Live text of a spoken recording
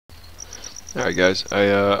Alright guys,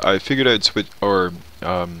 I figured I'd switch or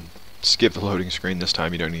skip the loading screen this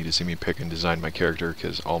time. You don't need to see me pick and design my character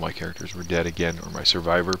because all my characters were dead again, or my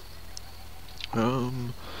survivor.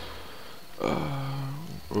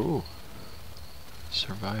 Ooh,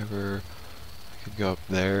 survivor. I could go up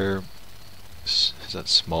there. Is that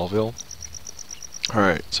Smallville?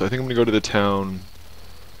 Alright, so I think I'm gonna go to the town,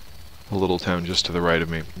 a little town just to the right of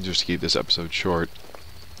me, just to keep this episode short,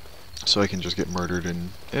 so I can just get murdered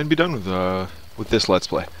and be done with this Let's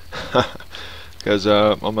Play. Because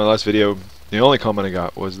on my last video, the only comment I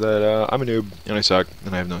got was that I'm a noob and I suck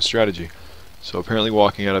and I have no strategy. So apparently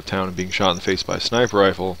walking out of town and being shot in the face by a sniper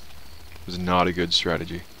rifle was not a good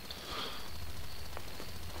strategy.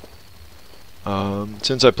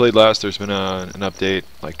 Since I played last, there's been an update,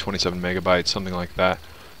 like 27 megabytes, something like that.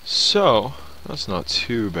 So that's not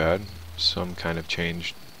too bad. Some kind of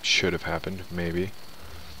change should have happened, maybe.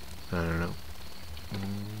 I don't know.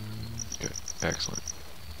 Good, excellent.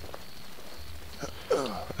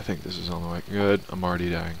 I think this is on the way. Good, I'm already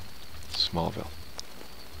dying. Smallville.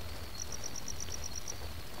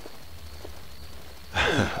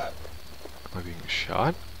 Am I being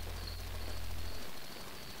shot?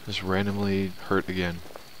 Just randomly hurt again.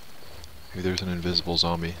 Maybe there's an invisible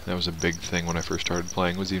zombie. That was a big thing when I first started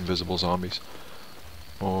playing, was the invisible zombies.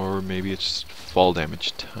 Or maybe it's fall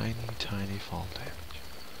damage. Tiny, tiny fall damage.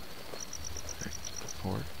 Okay.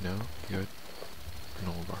 4, no, good.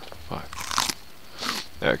 Normal bar, 5.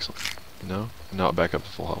 Excellent. No, not back up to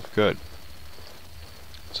full health. Good.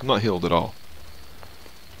 So I'm not healed at all.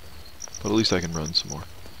 But at least I can run some more.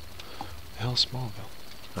 Hell, Smallville.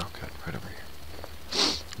 Oh, good. Right over here.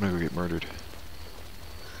 I'm gonna go get murdered.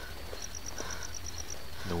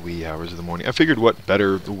 In the wee hours of the morning. I figured what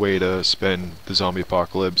better way to spend the zombie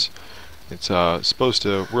apocalypse. It's supposed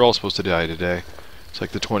to. We're all supposed to die today. It's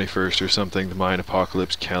like the 21st or something. The Mayan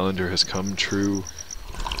apocalypse calendar has come true.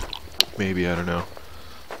 Maybe, I don't know.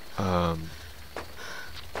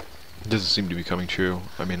 It doesn't seem to be coming true.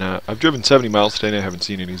 I mean, I've driven 70 miles today and I haven't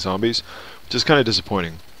seen any zombies, which is kind of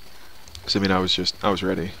disappointing. Because, I mean, I was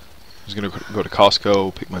ready. I was going to go to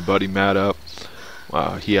Costco, pick my buddy Matt up.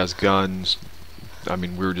 He has guns. I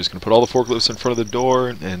mean, we were just going to put all the forklifts in front of the door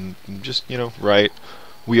and just, you know, write,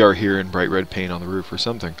 "We are here" in bright red paint on the roof or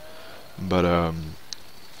something. But,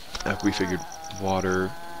 we figured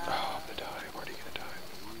water. Oh, I'm going to die. I'm already going to die.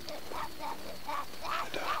 I'm going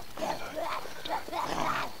to die.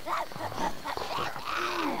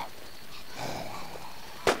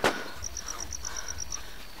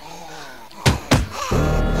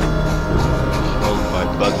 Killed by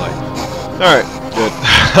Bud Light. Alright, good.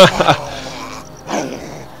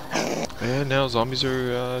 And now zombies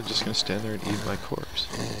are just gonna stand there and eat my corpse.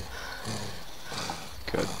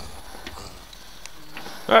 Good.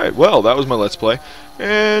 Alright, well, that was my Let's Play.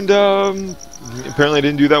 And apparently I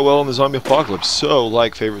didn't do that well in the zombie apocalypse. So,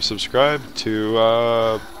 like, favorite, subscribe to,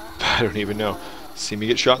 I don't even know. See me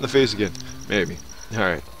get shot in the face again. Maybe.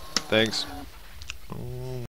 Alright. Thanks.